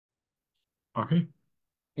Okay,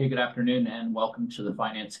 Hey, good afternoon and welcome to the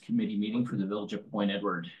Finance Committee meeting for the Village of Point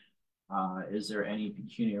Edward. Is there any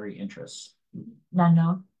pecuniary interest None,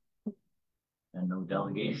 no. and no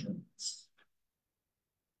delegations?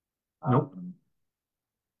 Nope.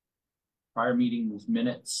 Prior meetings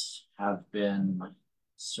minutes have been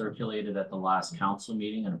circulated at the last council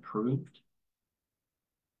meeting and approved.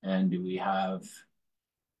 And do we have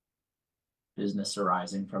business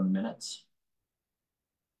arising from minutes?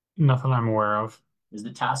 Nothing I'm aware of Is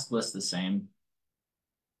the task list the same?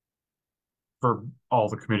 for all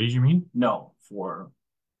the committees, you mean? No, for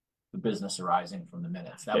the business arising from the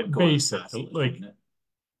minutes. That would go Basically, like,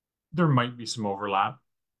 there might be some overlap.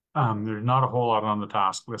 There's not a whole lot on the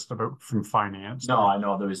task list about from finance. No, I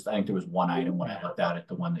know I think there was one item when I looked at it,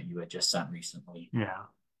 the one that you had just sent recently. Yeah.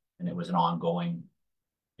 And it was an ongoing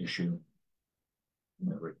issue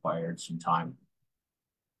that required some time.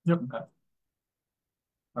 Yep. Okay.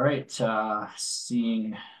 All right,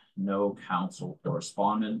 seeing no council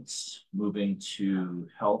correspondence, moving to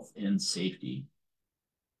health and safety.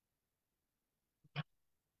 I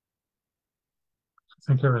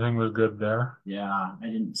think everything was good there. Yeah, I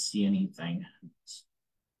didn't see anything. It's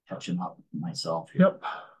catching up myself here. Yep.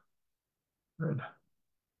 Good.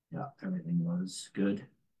 Yeah, everything was good.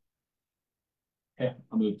 Okay,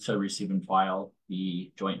 I'll move to receive and file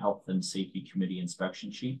the Joint Health and Safety Committee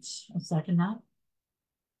inspection sheets. I'll second that.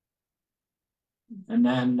 And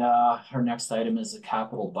then our next item is the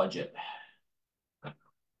capital budget. Which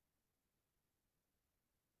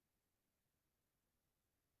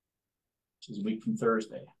is a week from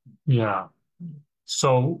Thursday. Yeah.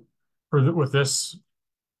 So with this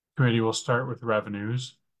committee, we'll start with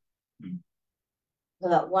revenues. So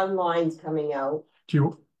that one line's coming out, Do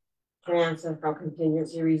you, transfer from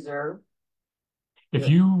contingency reserve. if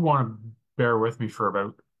you want to bear with me for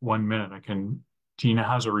about 1 minute, Tina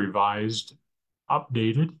has a revised,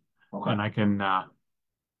 updated, Okay. and I can,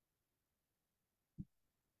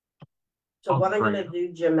 So what I'm bring gonna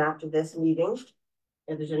do, Jim, after this meeting,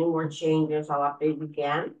 if there's any more changes, I'll update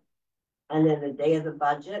again. And then the day of the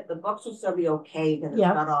budget, the books will still be okay because it's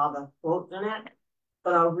Yeah. got all the quotes in it.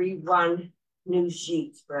 But I'll rerun new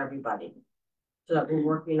sheets for everybody. So that we're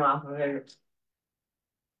working off of it.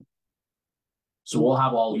 So we'll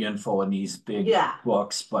have all the info in these big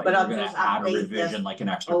books, but But you're I'll gonna just add a update revision, this like an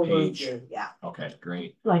extra page. Yeah. Okay,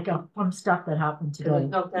 great. Like from stuff that happened There's today.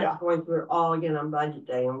 no sense going through it all again on budget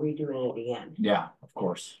day and redoing it again. Yeah, of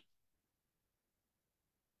course.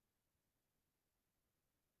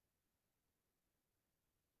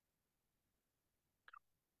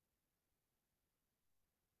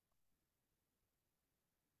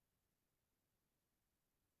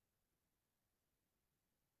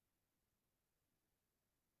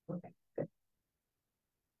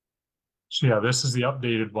 so yeah, this is the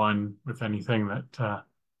updated one with anything that,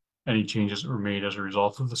 any changes that were made as a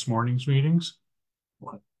result of this morning's meetings.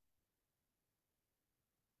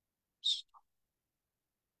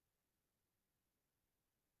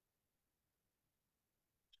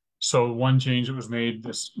 So one change that was made,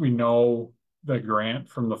 we know the grant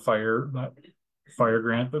from that fire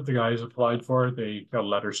grant that the guys applied for, they got a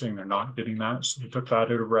letter saying they're not getting that, so they took that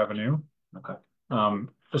out of revenue. Okay.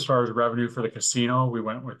 As far as revenue for the casino, we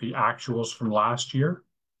went with the actuals from last year.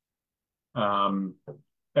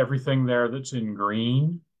 Everything there that's in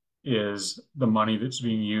green is the money that's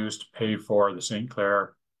being used to pay for the St.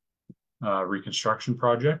 Clair reconstruction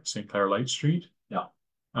project, St. Clair Light Street. Yeah.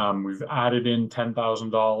 We've added in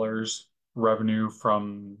 $10,000 revenue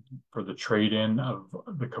for the trade-in of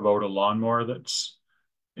the Kubota lawnmower that's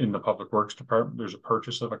in the Public Works Department. There's a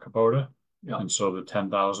purchase of a Kubota. Yeah. And so the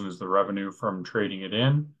 10,000 is the revenue from trading it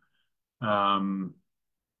in. I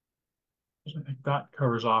think that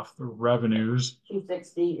covers off the revenues.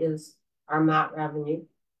 260 is our MAT revenue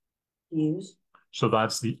used. So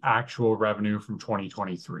that's the actual revenue from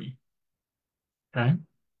 2023. Okay.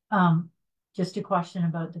 Just a question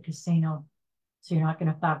about the casino. So you're not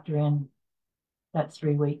going to factor in that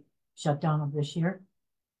 3-week shutdown of this year?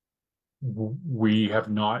 We have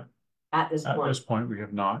not At this point, we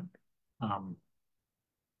have not.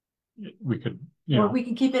 We could, Or we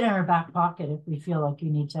can keep it in our back pocket if we feel like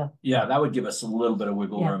you need to. Yeah, that would give us a little bit of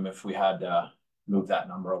wiggle room if we had to move that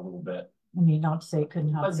number a little bit. I mean, not to say it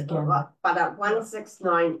couldn't happen again. But at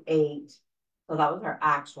 1698, so that was our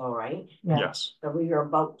actual, right? Yeah. Yes. So we were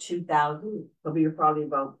about 2,000. So we were probably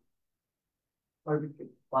about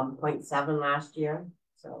 1.7 last year.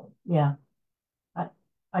 So yeah,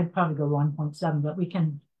 I'd probably go 1.7, but we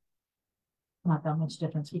can. Not that much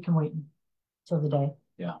difference. We can wait until the day.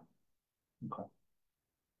 Yeah. Okay.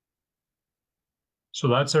 So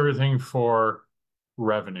that's everything for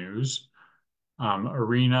revenues.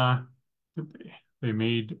 Arena, they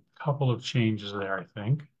made a couple of changes there, I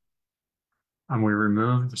think. And we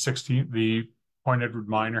removed the Point Edward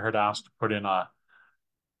Miner had asked to put in an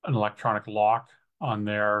electronic lock on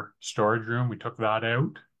their storage room. We took that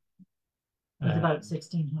out. It's about And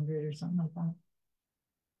 1,600 or something like that.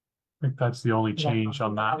 I think that's the only Yeah. change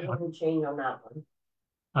on that I one. wouldn't change on that one.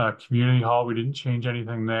 Community hall, we didn't change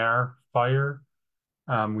anything there. Fire,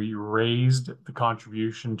 we raised the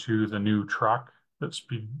contribution to the new truck that's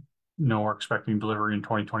we're expecting delivery in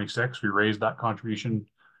 2026. We raised that contribution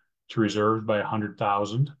to reserve by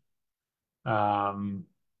 100,000. I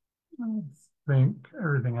think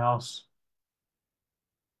everything else.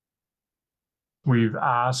 We've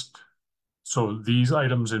asked, so these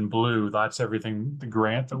items in blue, that's everything, the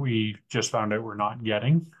grant that we just found out we're not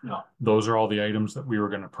getting. No. Those are all the items that we were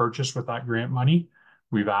gonna purchase with that grant money.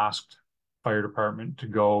 We've asked fire department to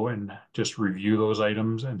go and just review those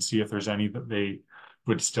items and see if there's any that they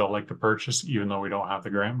would still like to purchase, even though we don't have the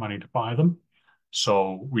grant money to buy them.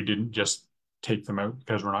 So we didn't just take them out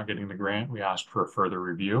because we're not getting the grant. We asked for a further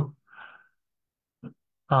review.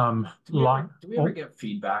 Do we ever get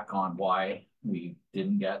feedback on why we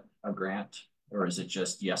didn't get a grant, or is it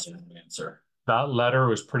just yes or no answer? That letter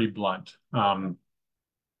was pretty blunt.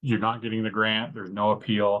 You're not getting the grant, there's no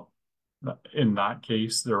appeal. In that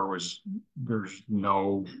case, there's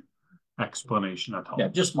no explanation at all. Yeah,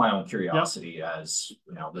 just my own curiosity as,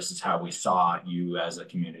 you know, this is how we saw you as a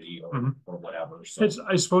community or whatever. So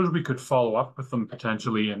I suppose we could follow up with them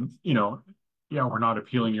potentially and, you know, yeah, we're not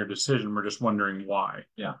appealing your decision. We're just wondering why.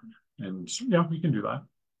 Yeah. And yeah, we can do that.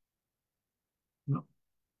 No.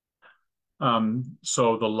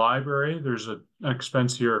 So the library, there's an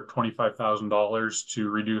expense here of $25,000 to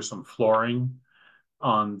redo some flooring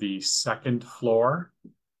on the second floor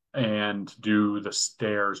and do the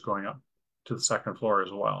stairs going up to the second floor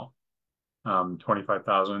as well.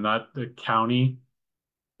 25,000, and that the county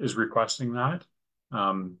is requesting that,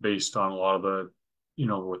 based on a lot of the, you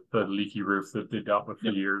know, with the leaky roof that they dealt with for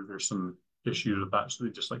years, there's some issues with that. So they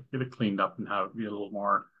just like get it cleaned up and have it be a little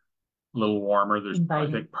warmer. There's, I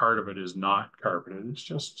think part of it is not carpeted. It's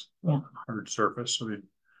just a hard surface. So they,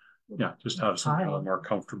 just have something a little more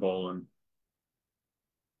comfortable. And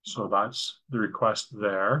so that's the request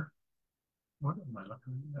there. What am I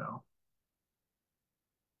looking at now?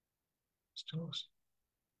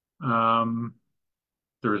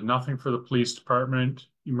 There is nothing for the police department.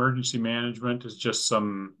 Emergency management is just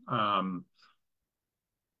some,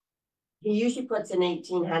 he usually puts in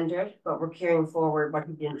 1,800, but we're carrying forward what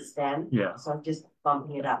he didn't spend. Yeah. So I'm just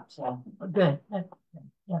bumping it up, so. Good. Yeah,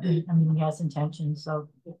 I mean, he has intentions, so.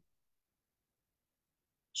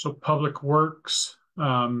 So public works,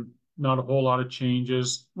 not a whole lot of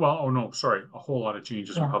changes. Well, oh no, sorry, a whole lot of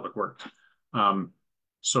changes in public works.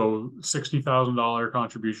 So $60,000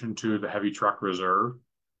 contribution to the heavy truck reserve.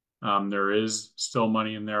 There is still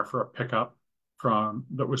money in there for a pickup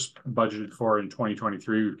that was budgeted for in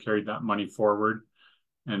 2023. We've carried that money forward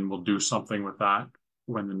and we'll do something with that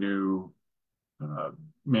when the new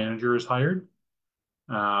manager is hired.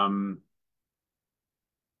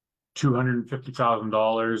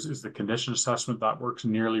 $250,000 is the condition assessment. That work's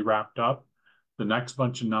nearly wrapped up. The next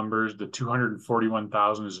bunch of numbers, the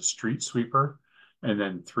 $241,000 is a street sweeper, and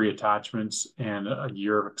then 3 attachments and a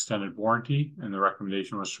year of extended warranty. And the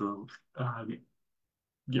recommendation was to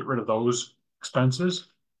get rid of those expenses.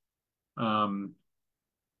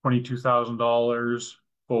 $22,000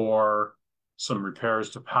 for some repairs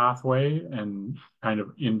to pathway, and kind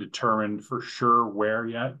of indeterminate for sure where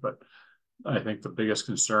yet, but I think the biggest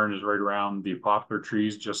concern is right around the poplar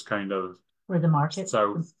trees, just kind of where the market,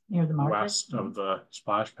 south near the market, west of the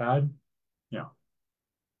splash pad. Yeah.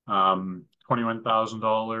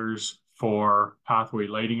 $21,000 for pathway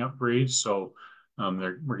lighting upgrades. So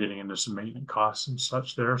we're getting into some maintenance costs and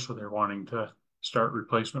such there. So they're wanting to start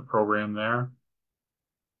replacement program there.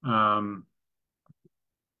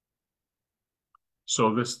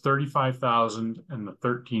 So this 35,000 and the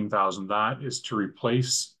 13,000, that is to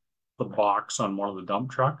replace the box on one of the dump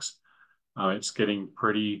trucks. It's getting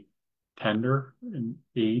pretty tender and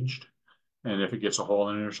aged, and if it gets a hole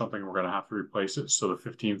in it or something, we're going to have to replace it. So the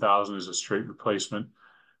 15,000 is a straight replacement,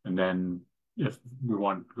 and then if we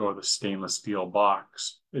want to go with a stainless steel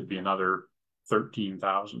box, it'd be another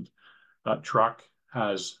 13,000. That truck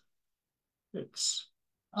it's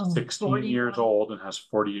 16 years old and has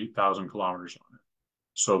 48,000 kilometers on it.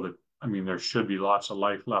 So that, I mean, there should be lots of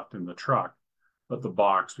life left in the truck, but the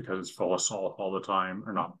box, because it's full of salt all the time,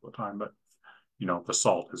 or not all the time, but you know, the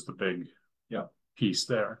salt is the big piece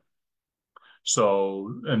there.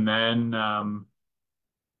 So, and then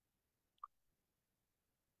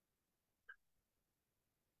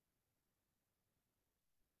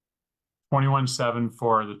 21,700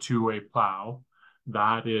 for the two-way plow.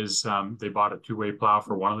 That is, they bought a two-way plow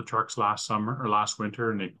for one of the trucks last summer or last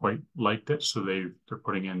winter, and they quite liked it. So they're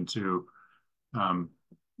putting into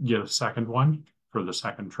get a second one for the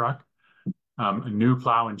second truck. A new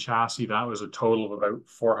plow and chassis, that was a total of about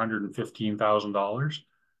 $415,000.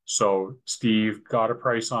 So Steve got a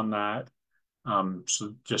price on that.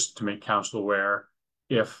 So just to make council aware,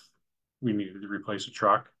 if we needed to replace a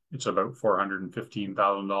truck, it's about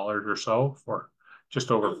 $415,000 or so, for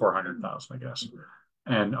just over 400,000, I guess,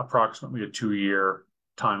 and approximately a 2-year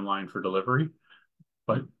timeline for delivery.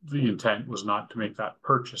 But the intent was not to make that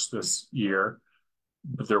purchase this year,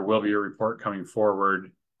 but there will be a report coming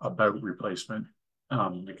forward about replacement,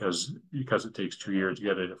 because it takes 2 years to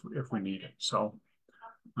get it if we need it. So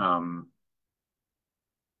a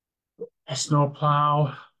snow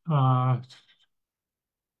plow,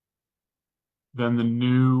 then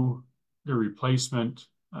the replacement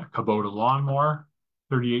Kubota lawnmower,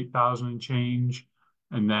 38,000 and change.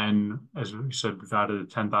 And then, as we said, we've added a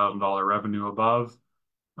 $10,000 revenue above,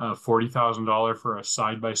 $40,000 for a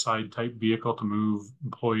side-by-side type vehicle to move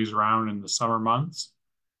employees around in the summer months.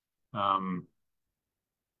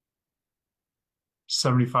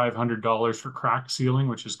 $7,500 for crack sealing,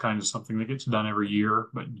 which is kind of something that gets done every year,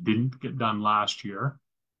 but didn't get done last year.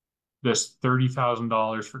 This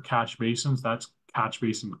 $30,000 for catch basins, that's catch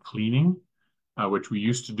basin cleaning, which we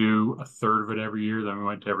used to do a third of it every year. Then we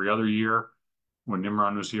went to every other year. When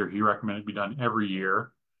Nimrod was here, he recommended it be done every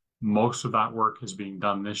year. Most of that work is being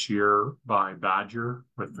done this year by Badger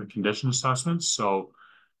with the condition assessments. So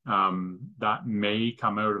that may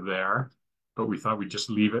come out of there, but we thought we'd just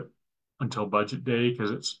leave it until budget day, because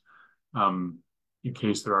it's in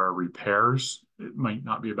case there are repairs, it might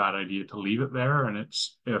not be a bad idea to leave it there. And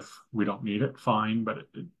it's, if we don't need it, fine, but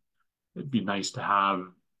it'd be nice to have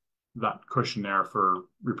that cushion there for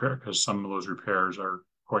repair, because some of those repairs are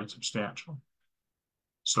quite substantial.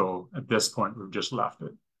 So at this point, we've just left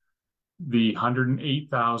it. The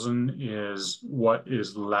 108,000 is what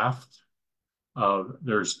is left of,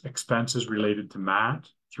 there's expenses related to Matt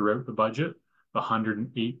throughout the budget. The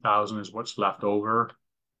 108,000 is what's left over.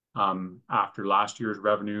 After last year's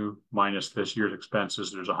revenue minus this year's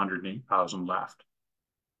expenses, there's 108,000 left.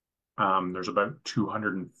 There's about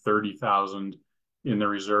 230,000 in the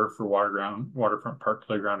reserve for waterfront park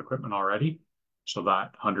playground equipment already. So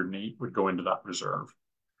that 108 would go into that reserve.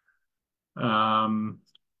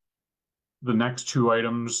 The next two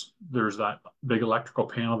items, there's that big electrical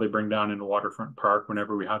panel they bring down into Waterfront Park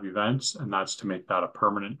whenever we have events, and that's to make that a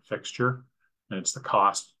permanent fixture. And it's the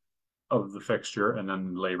cost of the fixture and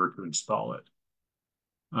then labor to install it.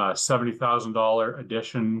 $70,000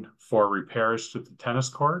 addition for repairs to the tennis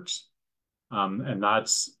courts. And that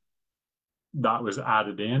was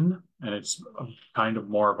added in, and it's kind of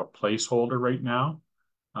more of a placeholder right now.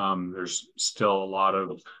 There's still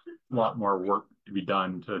a lot more work to be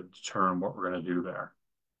done to determine what we're going to do there.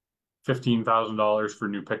 $15,000 for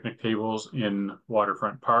new picnic tables in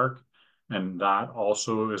Waterfront Park. And that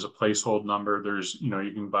also is a placehold number. There's, you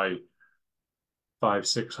can buy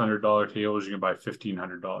 $500-600 tables, you can buy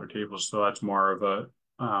 $1,500 tables. So that's more of a,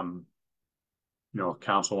 if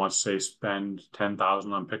council wants to say spend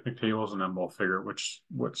 $10,000 on picnic tables, and then we'll figure what's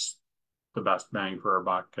the best bang for our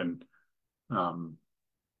buck, and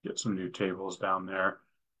get some new tables down there.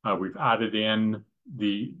 We've added in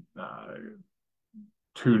the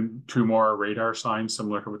two more radar signs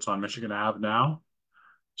similar to what's on Michigan Ave now.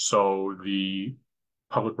 So the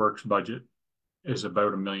public works budget is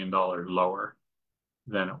about $1 million lower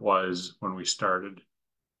than it was when we started.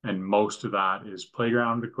 And most of that is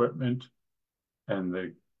playground equipment and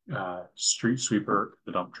the street sweeper,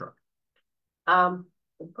 the dump truck.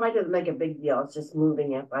 Probably doesn't make a big deal. It's just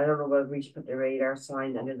moving it. I don't know whether we should put the radar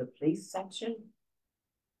sign under the police section.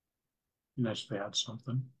 Nice, they had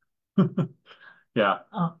something. Yeah.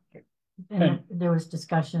 And there was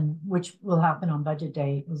discussion, which will happen on budget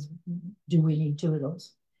day, is do we need two of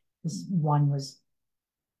those? This one was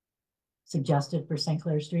suggested for St.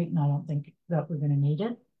 Clair Street, and I don't think that we're going to need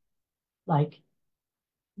it. Like,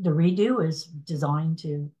 the redo is designed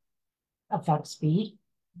to affect speed.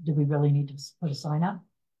 Do we really need to put a sign up?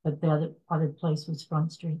 But the other place was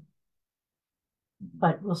Front Street.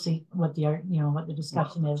 But we'll see what the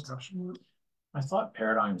discussion is. I thought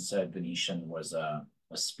Paradigm said Venetian was a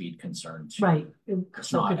speed concern too. Right.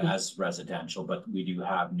 It's not as residential, but we do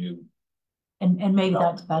have new. And maybe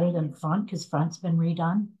that's better than Front, because Front's been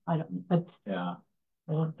redone. I don't, but yeah.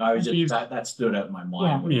 I was just that stood out in my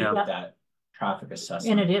mind when you looked at traffic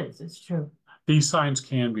assessment. And it's true. These signs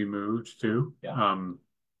can be moved too. Yeah.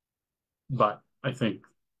 But I think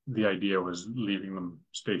the idea was leaving them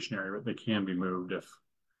stationary, but they can be moved if,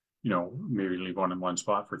 maybe leave one in one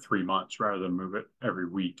spot for 3 months rather than move it every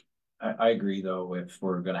week. I agree, though, if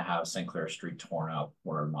we're gonna have St. Clair Street torn up,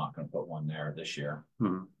 we're not gonna put one there this year.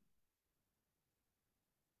 Mhm.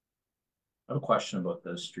 I have a question about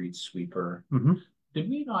the street sweeper. Mhm. Did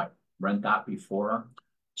we not rent that before?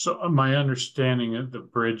 So my understanding is the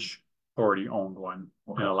bridge already owned one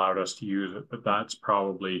Okay. and allowed us to use it, but it's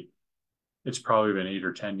probably been 8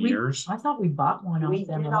 or 10 We- years. I thought we bought one We of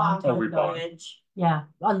them did a long off time we the ago. bought- bridge, Yeah,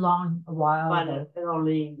 a while but ago. it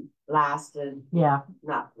only lasted Yeah,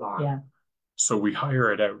 not long. yeah. So we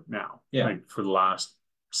hire it out now. Yeah. Like for the last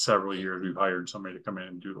several years, we've hired somebody to come in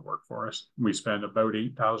and do the work for us. We spend about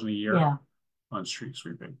 8,000 a year Yeah, on street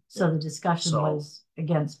sweeping. so the discussion So- was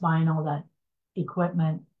against buying all that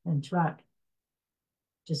equipment and truck.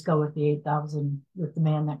 Just go with the 8,000 with the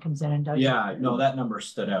man that comes in and does. it. Yeah, no, that number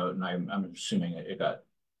stood out, and I'm assuming it got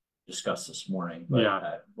discussed this morning, but Yeah.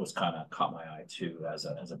 that was kind of caught my eye too as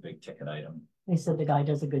a big ticket item. They said the guy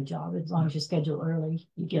does a good job, as long as you schedule early,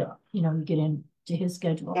 you get, Yeah. you get into his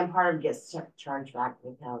schedule. And part of it gets charged back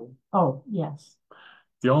to the county. Oh, yes,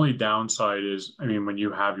 The only downside is, when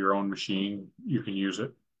you have your own machine, you can use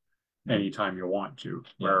it anytime you want to,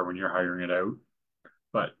 where when you're hiring it out.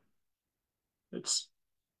 But it's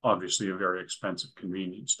obviously a very expensive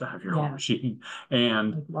convenience to have your own Yeah. machine.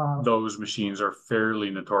 And like, wow, those machines are fairly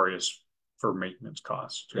notorious for maintenance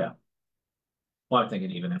costs too. Yeah. Well, I'm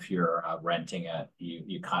thinking even if you're renting it,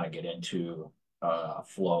 you kind of get into a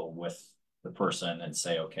flow with the person and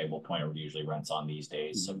say, okay, well, Pointer usually rents on these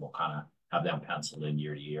days, so we'll kind of have them penciled in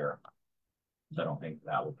year to year. So I don't think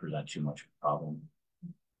that will present too much of a problem.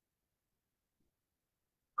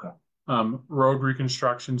 Road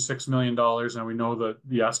reconstruction, $6 million. And we know that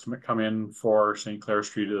the estimate come in for St. Clair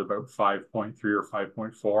Street at about 5.3 or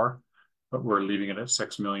 5.4, but we're leaving it at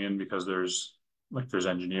 6 million because there's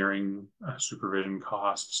engineering, supervision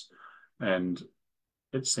costs, and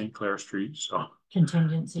it's St. Clair Street. So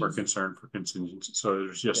contingencies. we're concerned for contingency. So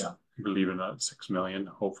there's just, we're leaving it at 6 million.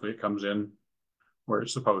 Hopefully it comes in where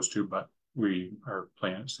it's supposed to, but we are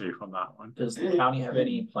playing it safe on that one. Does the county have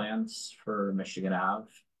any plans for Michigan Ave?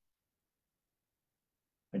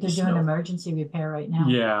 I They're just doing know- emergency repair right now. I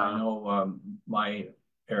Yeah, know, my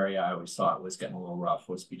area, I always thought was getting a little rough,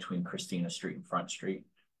 was between Christina Street and Front Street.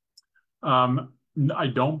 I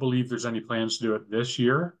don't believe there's any plans to do it this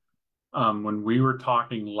year. When we were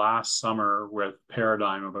talking last summer with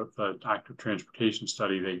Paradigm about the active transportation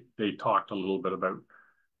study, they talked a little bit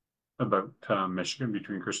about Michigan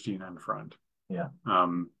between Christina and Front. Yeah.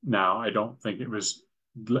 Now I don't think it was,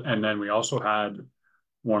 and then we also had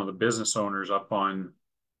one of the business owners up on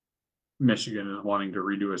Michigan is wanting to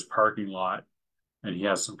redo his parking lot, and he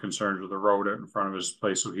has some concerns with the road out in front of his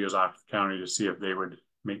place, so he was after the county to see if they would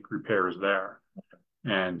make repairs there.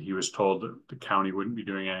 And he was told that the county wouldn't be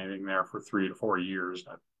doing anything there for 3 to 4 years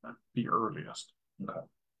at the earliest. Okay.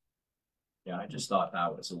 Yeah, I just thought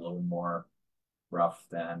that was a little more rough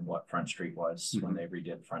than what Front Street was when they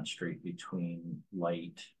redid Front Street between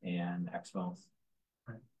Light and Exmouth.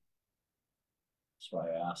 Right. That's why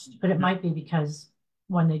I asked. But it might be because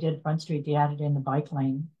when they did Front Street, they added in the bike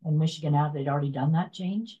lane, and Michigan Ave, they'd already done that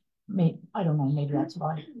change. I don't know, maybe that's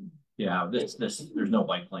why. Yeah, there's no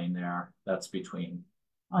bike lane there. That's between,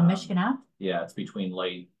 On Michigan Ave, yeah, it's between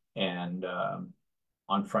Light and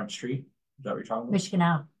on Front Street. Is that what you're talking about? Michigan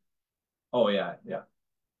Ave, Oh, yeah.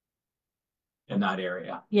 In that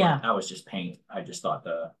area. Yeah. That was just paint. I just thought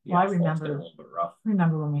Well, I asphalt's remember- been a little bit rough.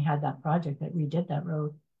 remember when we had that project that redid that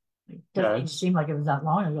road? It Yeah, doesn't even it's- seem like it was that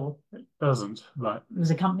long ago. It doesn't, but It was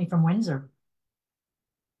a company from Windsor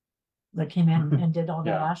that came in and did all that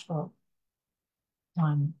Yeah. asphalt.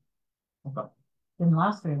 Okay. Didn't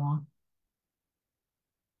last very long.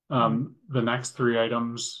 the next 3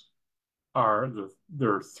 items are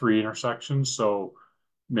there are 3 intersections, so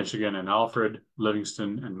Michigan and Alfred,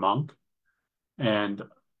 Livingston and Monk. And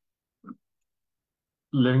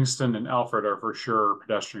Livingston and Alfred are for sure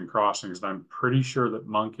pedestrian crossings, and I'm pretty sure that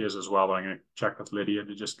Monk is as well, but I'm gonna check with Lydia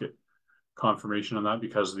to just get confirmation on that,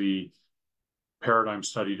 because the Paradigm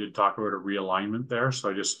study did talk about a realignment there,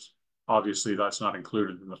 so obviously that's not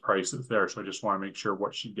included in the price that's there, so I just want to make sure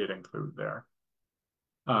what she did include there.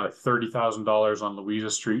 $30,000 on Louisa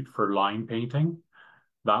Street for line painting.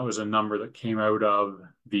 That was a number that came out of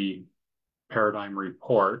the Paradigm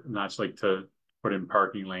report, and that's like to put in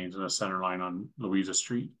parking lanes and a center line on Louisa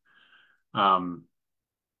Street. I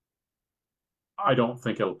don't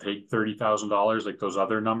think it'll take $30,000 like those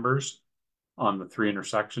other numbers on the 3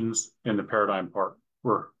 intersections in the Paradigm part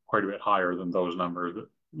were quite a bit higher than those numbers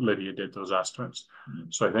Lydia did those estimates.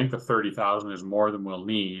 So I think the 30,000 is more than we'll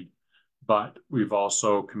need, but we've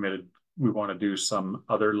also committed, we want to do some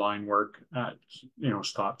other line work at,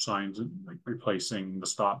 stop signs and like replacing the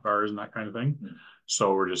stop bars and that kind of thing.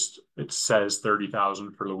 So it says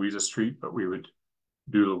 30,000 for Louisa Street, but we would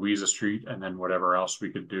do Louisa Street and then whatever else we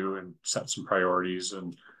could do and set some priorities.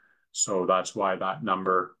 And so that's why that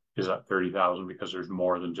number is at 30,000, because there's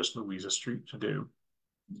more than just Louisa Street to do.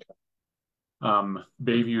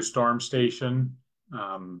 Bayview Storm Station,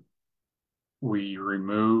 we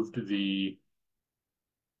removed the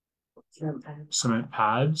cement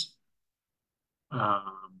pads.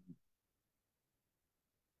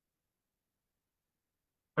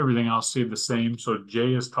 Everything else stayed the same. So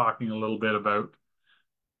Jay is talking a little bit about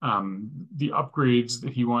the upgrades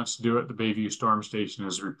that he wants to do at the Bayview Storm Station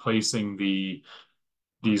is replacing the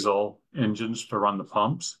diesel engines to run the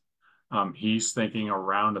pumps. He's thinking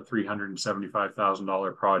around a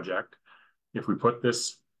 $375,000 project. If we put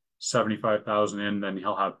this 75,000 in, then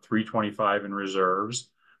he'll have 325 in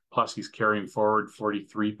reserves. Plus he's carrying forward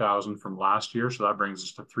 43,000 from last year. So that brings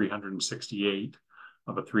us to 368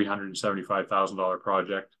 of a $375,000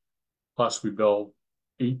 project. Plus we bill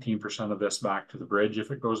 18% of this back to the bridge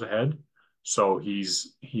if it goes ahead. So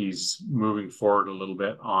he's moving forward a little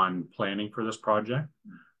bit on planning for this project.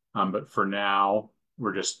 But for now,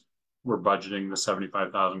 we're budgeting the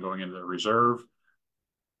 75,000 going into the reserve.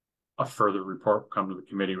 A further report will come to the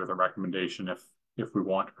committee with a recommendation if we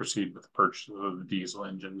want to proceed with the purchase of the diesel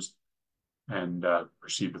engines and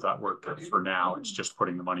proceed with that work. But for now, it's just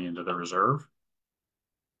putting the money into the reserve.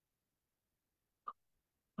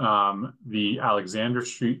 The Alexander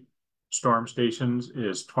Street storm stations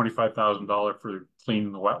is $25,000 for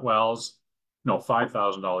cleaning the wet wells. No,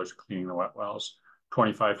 $5,000 for cleaning the wet wells.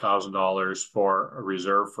 $25,000 for a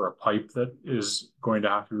reserve for a pipe that is going to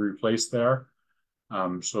have to be replaced there.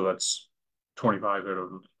 So that's 25 out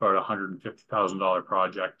of about $150,000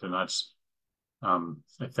 project, and that's I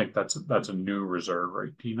think that's a new reserve,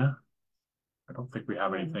 right, Tina? I don't think we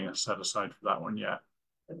have anything set aside for that one yet.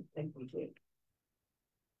 I think we do.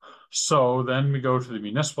 So then we go to the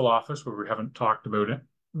municipal office where we haven't talked about it.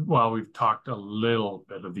 Well, we've talked a little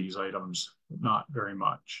bit of these items, but not very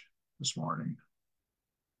much this morning.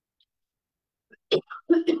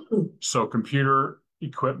 So computer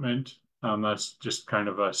equipment, that's just kind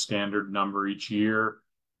of a standard number each year.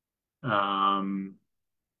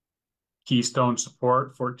 Keystone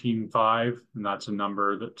support, 14.5, and that's a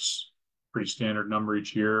number that's pretty standard number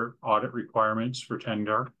each year. Audit requirements for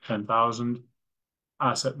 10,000.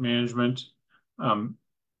 Asset management,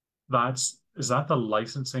 is that the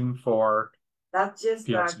licensing for? That's just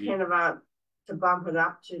PSV? kind of to bump it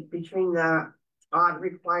up to between the audit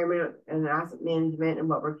requirement and asset management and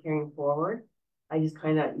what we're carrying forward. I just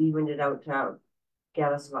kind of evened it out to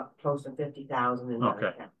get us up close to 50,000 in Okay.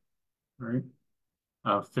 account. All right.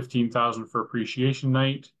 15,000 for appreciation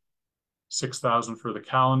night, 6,000 for the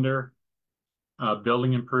calendar.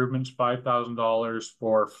 Building improvements, $5,000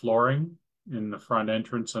 for flooring in the front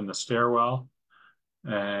entrance and the stairwell.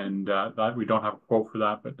 And that we don't have a quote for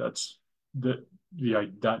that, but that's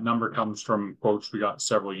that number comes from quotes we got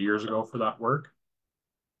several years ago for that work.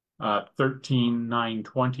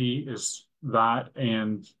 13,920 is that,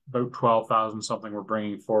 and about 12,000 something we're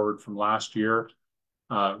bringing forward from last year.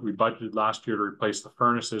 We budgeted last year to replace the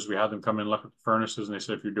furnaces. We had them come in and look at the furnaces, and they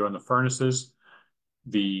said if you're doing the furnaces,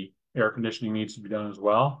 the air conditioning needs to be done as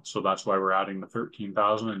well. So that's why we're adding the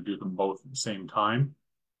 13,000 and do them both at the same time.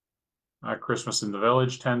 Christmas in the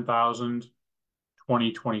Village, 10,000.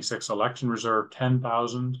 2026 election reserve,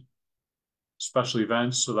 10,000. Special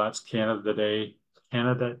events, so that's Canada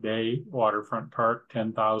Day Waterfront Park,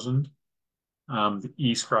 10,000. The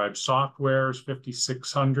eScribe software is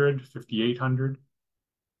 5,600, 5,800.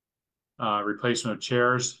 Replacement of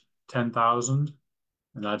chairs, 10,000.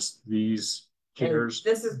 And that's these chairs.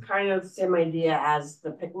 This is kind of the same idea as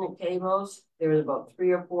the picnic tables. There was about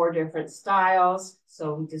 3 or 4 different styles.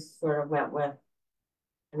 So we just sort of went with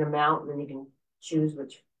an amount, and then you can choose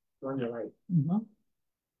which one you like. Mm-hmm.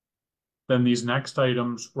 Then these next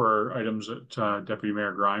items were items that Deputy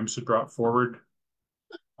Mayor Grimes had brought forward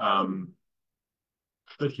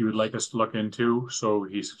that he would like us to look into. So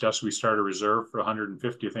he suggested we start a reserve for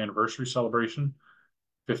 150th anniversary celebration,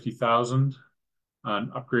 50,000,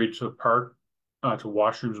 an upgrade to the park, to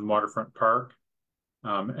washrooms and Waterfront Park.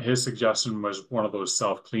 His suggestion was one of those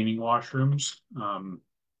self-cleaning washrooms.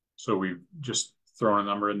 So we've just thrown a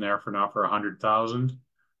number in there for now for 100,000.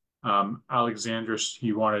 Alexandra,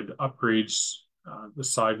 he wanted upgrades, the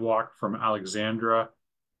sidewalk from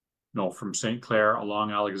from St. Clair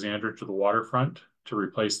along Alexandra to the waterfront to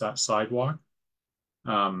replace that sidewalk.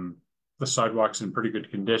 The sidewalk's in pretty good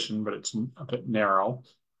condition, but it's a bit narrow.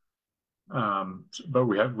 But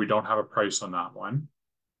we don't have a price on that one.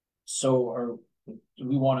 So do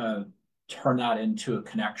we wanna turn that into a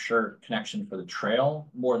connection for the trail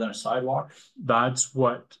more than a sidewalk? That's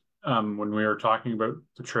what, when we were talking about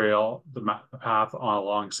the trail, the path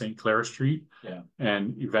along St. Clair Street. Yeah.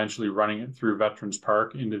 And eventually running it through Veterans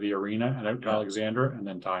Park into the arena and out to Yeah. Alexandra, and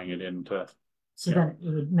then tying it into, So Yeah. then it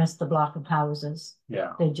would miss the block of houses.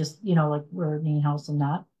 yeah. They just, like where Mean House and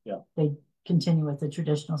that. Yeah. They continue with the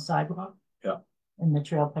traditional sidewalk. Yeah. And the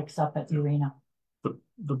trail picks up at the arena.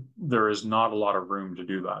 There is not a lot of room to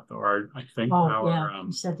do that, though. I think Oh, our, yeah,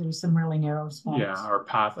 you said there was some really narrow spots. yeah, our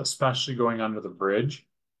path, especially going under the bridge,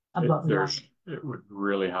 Above that. it would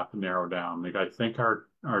really have to narrow down. Like, I think our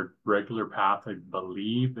regular path, I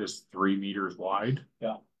believe, is 3 meters wide.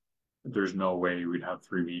 Yeah. There's no way we'd have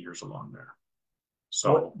 3 meters along there.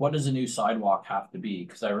 So, What does a new sidewalk have to be?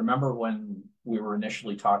 Cause I remember when we were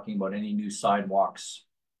initially talking about any new sidewalks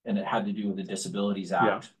and it had to do with the Disabilities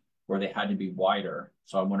Act, where they had to be wider.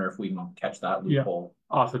 So I wonder if we can catch that Yeah. loophole.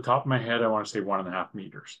 off the top of my head, I want to say 1.5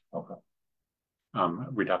 meters. Okay.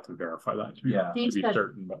 We'd have to verify that to be, Yeah. to be Steve said-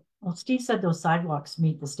 certain, but Well, Steve said those sidewalks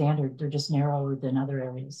meet the standard. They're just narrower than other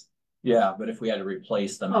areas. Yeah, but if we had to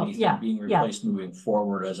replace them, Oh, anything yeah, being yeah. replaced moving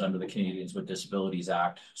forward as under the Canadians with Disabilities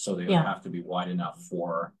Act, so they would Yeah. have to be wide enough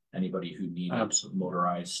for anybody who needed Absolutely.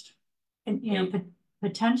 motorized. And, Hey.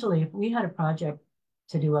 potentially, if we had a project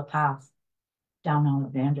to do a path down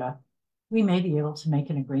Alexandra, we may be able to make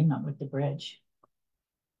an agreement with the bridge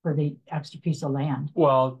for the extra piece of land.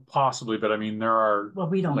 well, possibly, but I mean, there are, Well,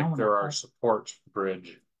 we don't like, own there it, are but- supports for the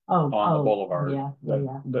bridge Oh, on the oh, boulevard. yeah,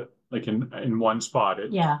 yeah, That, like in one spot,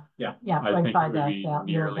 it. yeah. Yeah. Yeah, I right think by it would be that little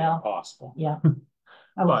nearly bell. impossible. Yeah.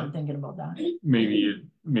 I wasn't thinking about that. Maybe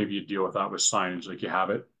you deal with that with signage, like you have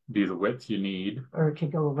it be the width you need, Or it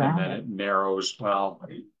could go and around then it. it narrows, well,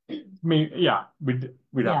 I mean, yeah, we'd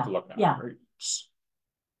have to look at it, yeah. right?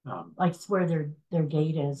 Like it's where their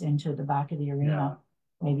gate is into the back of the Yeah. arena.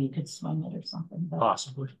 Maybe you could swing it or something, but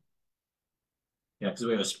Possibly. Yeah, because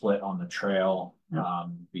we have a split on the trail, Yeah.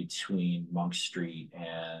 between Monk Street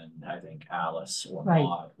and I think Alice or Right.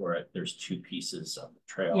 Maud, where there's two pieces of the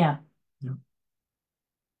trail. yeah,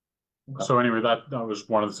 Okay. So anyway, that was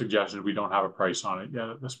one of the suggestions. We don't have a price on it yet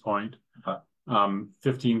at this point. Okay.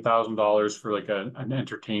 $15,000 for like an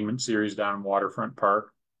entertainment series down in Waterfront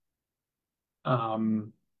Park.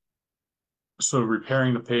 So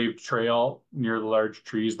repairing the paved trail near the large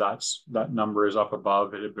trees, that number is up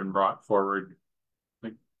above. It had been brought forward.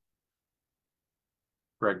 Like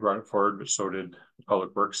Greg brought it forward, but so did the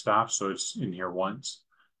public works staff, so it's in here once.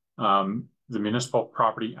 The municipal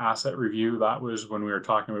property asset review, that was when we were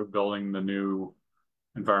talking about building the new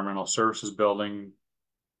environmental services building.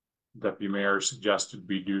 Deputy Mayor suggested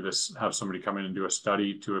we do this, have somebody come in and do a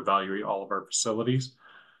study to evaluate all of our facilities.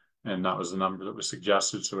 And that was the number that was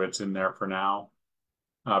suggested, so it's in there for now.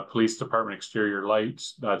 Police department exterior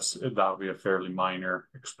lights, that'll be a fairly minor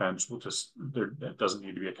expense. We'll just, that doesn't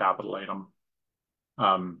need to be a capital item.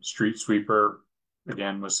 Street sweeper,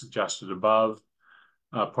 again, was suggested above.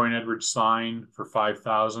 Point Edward sign for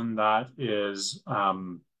 5,000, that is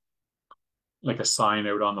like a sign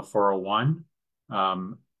out on the 401.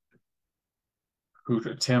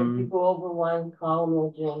 Tim, If you go over one column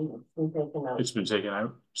or Jane, it's been taken out. it's been taken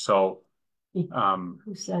out, so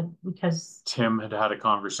who said, because, Tim had a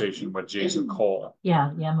conversation with Jason Cole,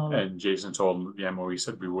 yeah, Mo, and Jason told the MOE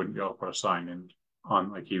said we wouldn't be able to put a sign in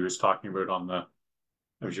on, like he was talking about on the,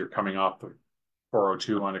 as you're coming off the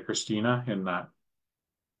 402 onto Christina in that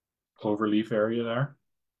Cloverleaf area there,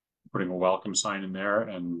 putting a welcome sign in there,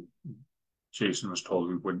 and Jason was told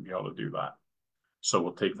we wouldn't be able to do that. So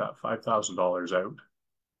we'll take that $5,000 out.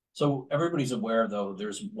 So everybody's aware, though,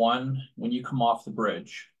 there's one, when you come off the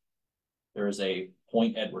bridge, there is a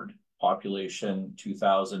Point Edward population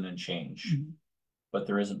 2,000 and change. Mhm. But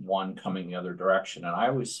there isn't one coming the other direction. And I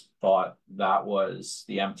always thought that was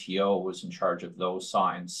the MTO was in charge of those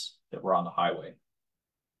signs that were on the highway.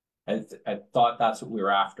 I thought that's what we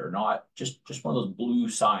were after, not just one of those blue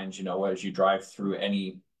signs, you know, as you drive through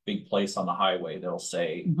any big place on the highway, they'll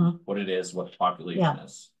say Mhm. what it is, what the population Yeah.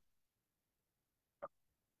 is.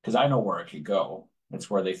 Cause I know where it could go. It's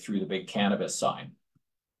where they threw the big cannabis sign.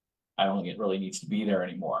 I don't think it really needs to be there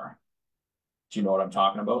anymore. Do you know what I'm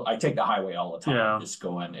talking about? I take the highway all the time, Yeah. just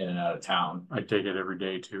going in and out of town. I take it every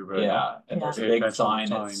day too, but Yeah, and there's a Pay big attention to sign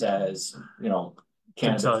that signs. says, you know, Can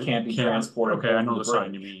cannabis tell- can't be can- transported. Okay, I over know the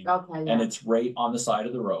sign bridge. you mean. Okay, And yeah. it's right on the side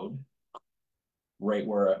of the road. Right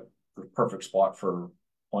where the perfect spot for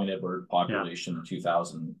Point Edward population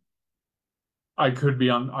 2,000. I could be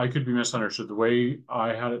misunderstood. The way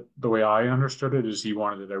I understood it is he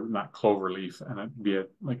wanted it out in that clover leaf and it'd be a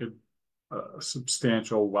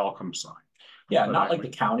substantial welcome sign. Yeah, But not I like the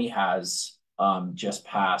would- county has, just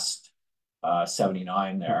past,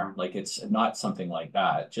 79 there, like it's not something like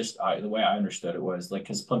that, just the way I understood it was like,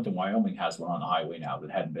 cause Plimpton, Wyoming has one on the highway now that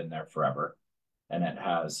hadn't been there forever. And it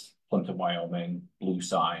has Plimpton, Wyoming, blue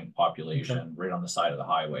sign, population, right on the side of the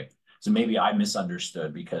highway. So maybe I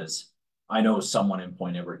misunderstood because I know someone in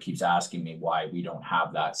Point Edward keeps asking me why we don't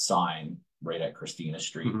have that sign right at Christina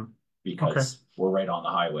Street. Mhm. Because we're right on the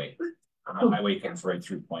highway. And the highway comes right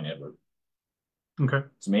through Point Edward. Okay,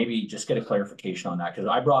 So maybe just get a clarification on that, because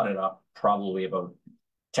I brought it up probably about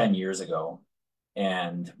 10 years ago.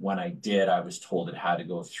 And when I did, I was told it had to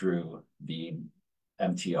go through the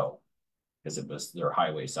MTO because it was their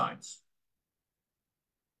highway signs.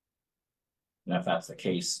 And if that's the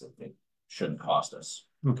case, it shouldn't cost us.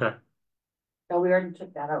 okay. No, we already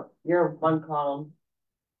took that out. You're one column.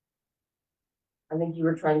 I think you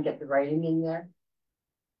were trying to get the writing in there.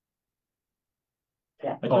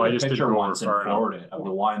 Yeah. I Oh, I took a just didn't picture go once and far enough. forwarded it of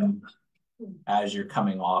the one as you're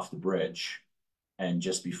coming off the bridge. And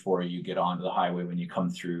just before you get onto the highway, when you come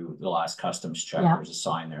through the last customs check, Yeah. there's a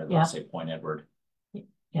sign there Yeah. that'll say Point Edward.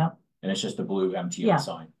 Yeah. And it's just a blue MTO Yeah.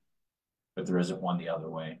 sign. But there isn't one the other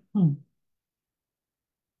way.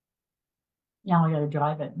 Now we gotta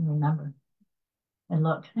drive it and remember. And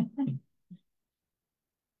look,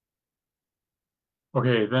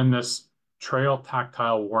 Okay, then this trail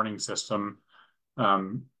tactile warning system.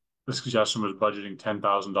 The suggestion was budgeting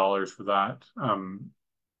 $10,000 for that.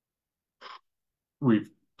 We've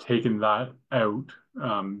taken that out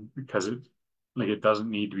because it doesn't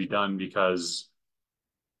need to be done because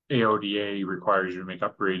AODA requires you to make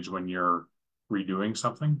upgrades when you're redoing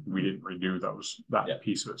something. We didn't redo that Yeah.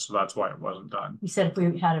 piece of it, so that's why it wasn't done. you said if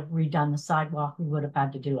we had redone the sidewalk, we would have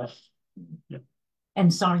had to do it. Yeah.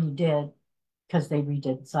 And sorry you did, because they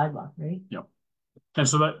redid the sidewalk, right? And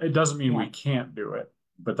so that it doesn't mean we Yeah. can't do it,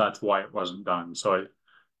 but that's why it wasn't done. So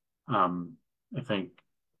I think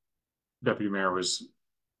Deputy Mayor was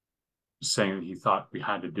saying that he thought we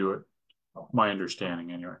had to do it. My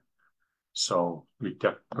understanding anyway. So we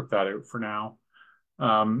took that out for now.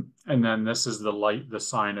 And then this is the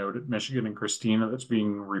sign out at Michigan and Christina that's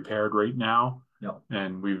being repaired right now. Yep.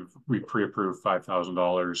 And we pre-approved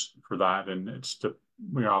 $5,000 for that, and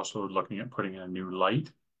we're also looking at putting in a new light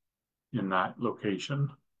in that location.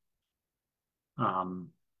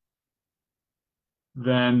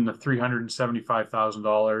 Then the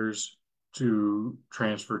 $375,000 to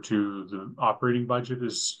transfer to the operating budget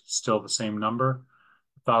is still the same number.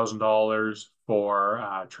 $1,000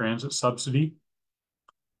 for transit subsidy.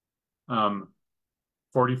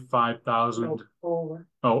 45,000. Over.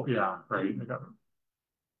 Oh, yeah, right. I got it.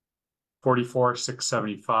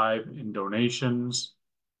 44,675 in donations.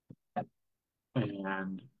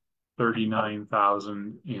 And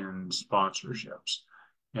 39,000 in sponsorships.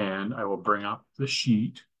 And I will bring up the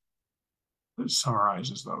sheet that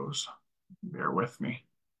summarizes those. Bear with me.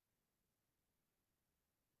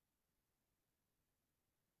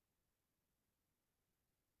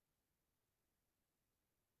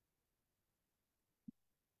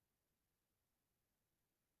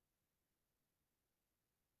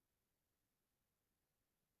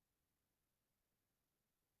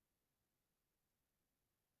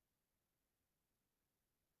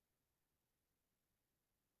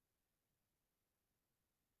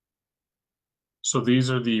 So these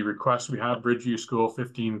are the requests we have. Bridgeview School,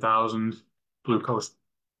 15,000. Blue Coast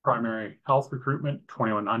Primary Health Recruitment,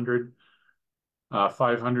 2,100.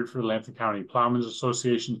 500 for the Lambton County Plowmen's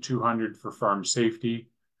Association, 200 for Farm Safety,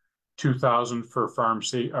 2,000 for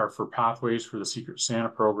for Pathways for the Secret Santa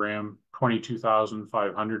program,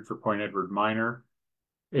 22,500 for Point Edward Minor.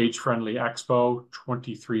 Age Friendly Expo,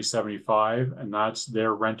 2375, and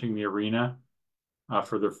they're renting the arena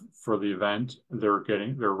for the event.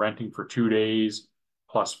 They're renting for 2 days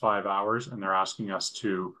plus 5 hours, and they're asking us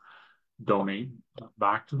to donate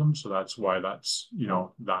back to them. So that's why that's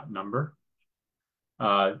that number.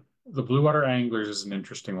 The Blue Water Anglers is an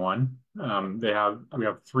interesting one. We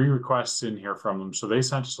have 3 requests in here from them. So they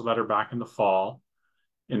sent us a letter back in the fall.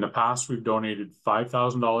 In the past, we've donated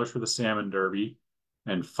 $5,000 for the Salmon Derby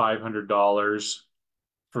and $500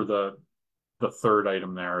 for the third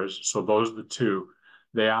item there. So those are the 2.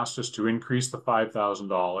 They asked us to increase the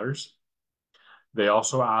 $5,000. They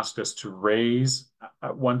also asked us to raise,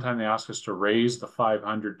 at one time they asked us to raise the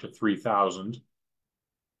 500 to 3,000.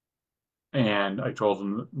 And I told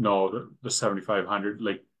them, no, the 7,500,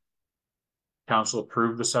 like council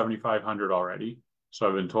approved the 7,500 already.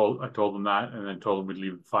 So I told them that, and then told them we'd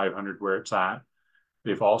leave 500 where it's at.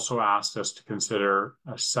 They've also asked us to consider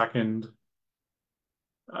a second.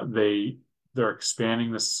 They're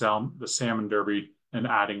expanding the salmon derby and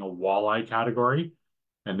adding a walleye category,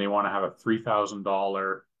 and they want to have a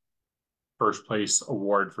 $3,000 first place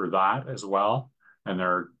award for that as well. And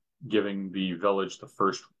they're giving the village the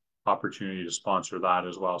first opportunity to sponsor that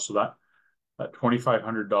as well. So that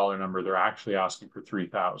 $2,500 number, they're actually asking for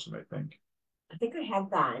 3,000, I think. I think I had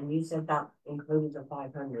that, and you said that included the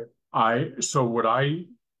 500.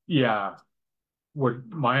 What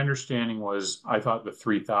my understanding was, I thought the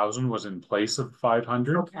 3,000 was in place of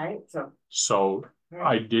 500. Okay, So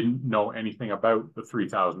I didn't know anything about the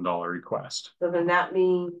 $3,000 request. so then that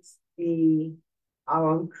means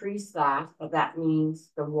I'll increase that, but that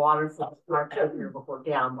means the waterfront park area will go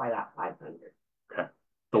down by that 500. Okay.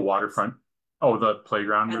 The waterfront, oh, the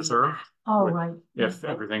playground reserve, Oh, With- right. if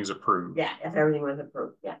everything's approved. Yeah, if everything was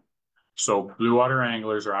approved, yeah. So Blue Water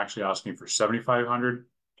Anglers are actually asking for 7,500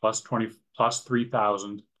 plus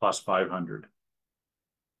 3,000 plus 500.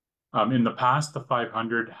 In the past, the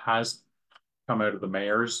 500 has come out of the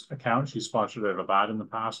mayor's account. She's sponsored out of that in the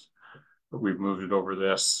past, but we've moved it over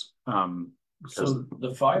this. Because So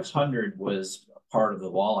the 500 was part of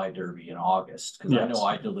the walleye derby in August, because I know Yes.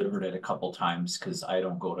 I delivered it a couple times because I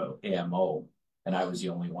don't go to AMO, and I was the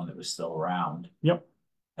only one that was still around. Yep.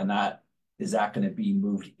 And is that going to be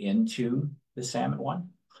moved into the salmon one?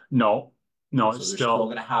 No, So it's they're still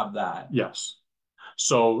going to have that. yes.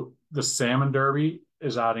 So the salmon derby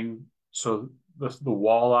is adding, so the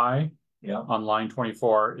walleye Yeah. on line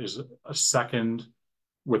 24 is a second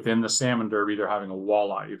within the salmon derby. They're having a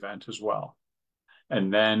walleye event as well.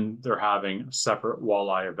 And then they're having a separate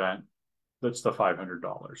walleye event. That's the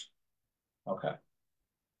 $500. Okay.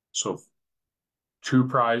 So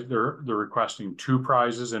they're requesting 2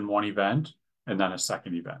 prizes in one event and then a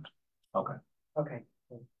second event. Okay. Okay.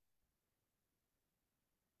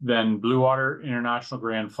 Then Blue Water International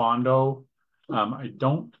Grand Fondo. I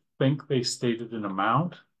don't think they stated an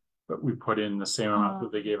amount, but we put in the same amount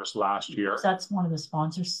that they gave us last year. That's one of the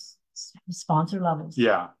sponsor levels.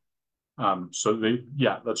 Yeah.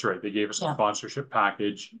 That's right. They gave us a sponsorship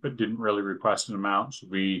package, but didn't really request an amount. So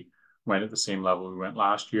we went at the same level we went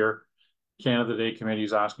last year. Canada Day Committee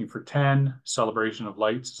is asking for 10. Celebration of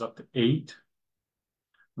Lights is up to 8.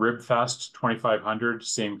 Rib Fest 2,500,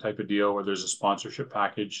 same type of deal where there's a sponsorship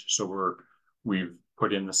package. So we've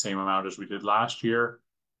put in the same amount as we did last year.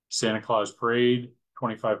 Santa Claus Parade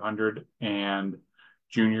 2,500, and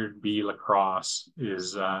Junior B Lacrosse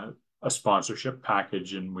is a sponsorship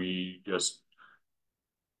package, and we just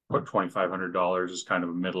put $2,500 as kind of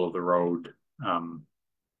a middle of the road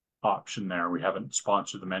option there. We haven't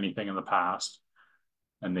sponsored them anything in the past,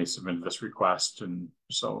 and they submitted this request, and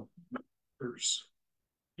so there's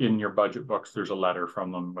in your budget books there's a letter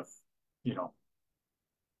from them with,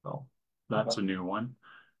 so that's a new one.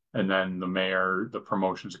 And then the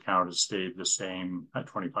promotions account has stayed the same at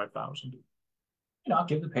 25,000. I'll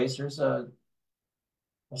give the Pacers a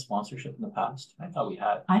sponsorship in the past. I thought we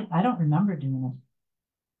had. I don't remember doing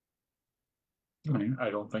it. I mean, I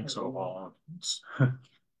don't think so. Well,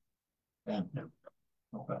 Yeah.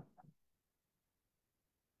 Okay.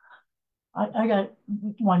 I got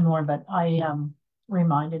one more, but I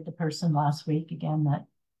reminded the person last week again that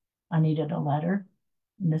I needed a letter.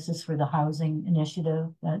 And this is for the housing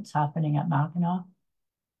initiative that's happening at Mackinac.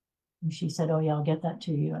 And she said, "Oh yeah, I'll get that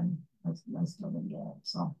to you." And I still didn't get it.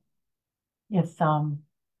 So if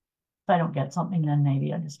I don't get something, then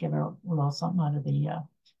maybe I just give her a little something out of the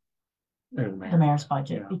mayor's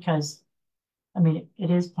budget, because I mean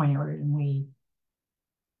it is point ordered, and we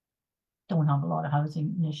don't have a lot of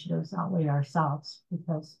housing initiatives that way ourselves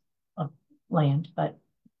because of land, but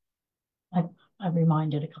I've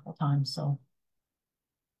reminded a couple times, so.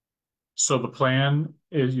 So the plan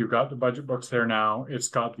is, you've got the budget books there now. It's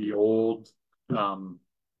got the old,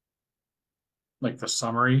 like the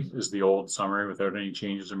summary is the old summary without any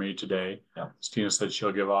changes are made today. Yeah. Tina said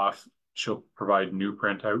she'll provide new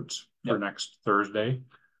printouts for next Thursday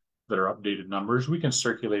that are updated numbers. We can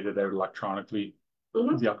circulate it out electronically. The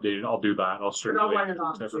updated, I'll do that. I'll circulate it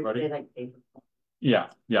to everybody. Yeah,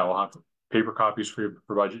 we'll have paper copies for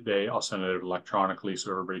budget day. I'll send it out electronically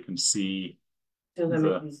so everybody can see. So then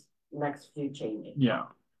make these next few changes. Yeah.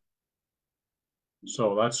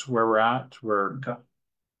 So that's where we're at. We're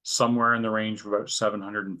somewhere in the range of about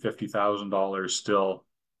 $750,000 still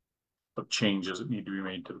of changes that need to be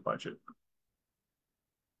made to the budget.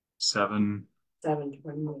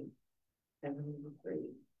 728, 703.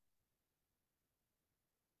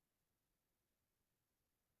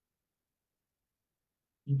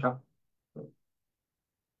 Okay.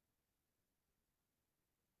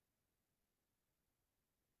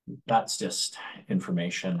 That's just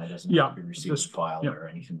information that doesn't Yeah, have to be received, just- filed yeah. or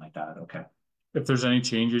anything like that, okay. If there's any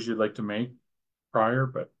changes you'd like to make prior,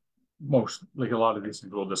 but most, like a lot of these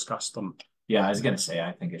things, we'll discuss them. Yeah, I was gonna say,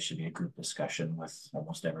 I think it should be a group discussion with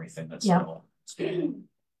almost everything that's Yeah. still standing.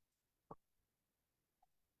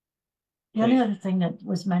 The only other thing that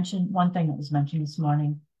was mentioned, one thing that was mentioned this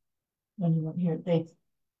morning. When you were here,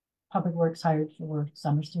 Public Works hired for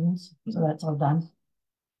summer students, so Mhm. that's all done.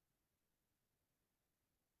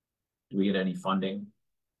 Do we get any funding?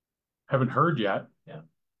 Haven't heard yet. Yeah.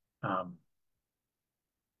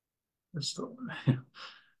 It's still,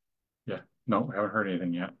 yeah, no, haven't heard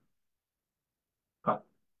anything yet.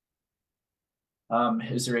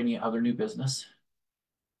 Is there any other new business?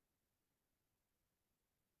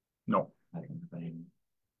 No. I don't think.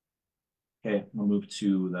 Okay, we'll move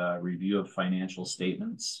to the review of financial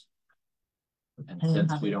statements. And I didn't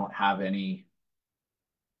since have we it. don't have any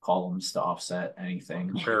columns to offset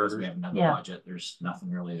anything, because we have another Yeah. budget, there's nothing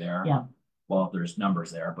really there. Yeah. Well, there's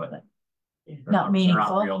numbers there, but they're Not they're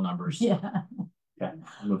meaningful. real numbers. Yeah, Okay,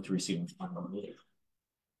 I'll move to receiving final meeting.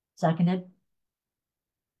 seconded,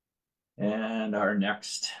 And our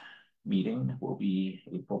next meeting will be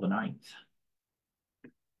April the 9th.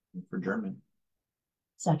 For German.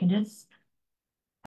 seconded,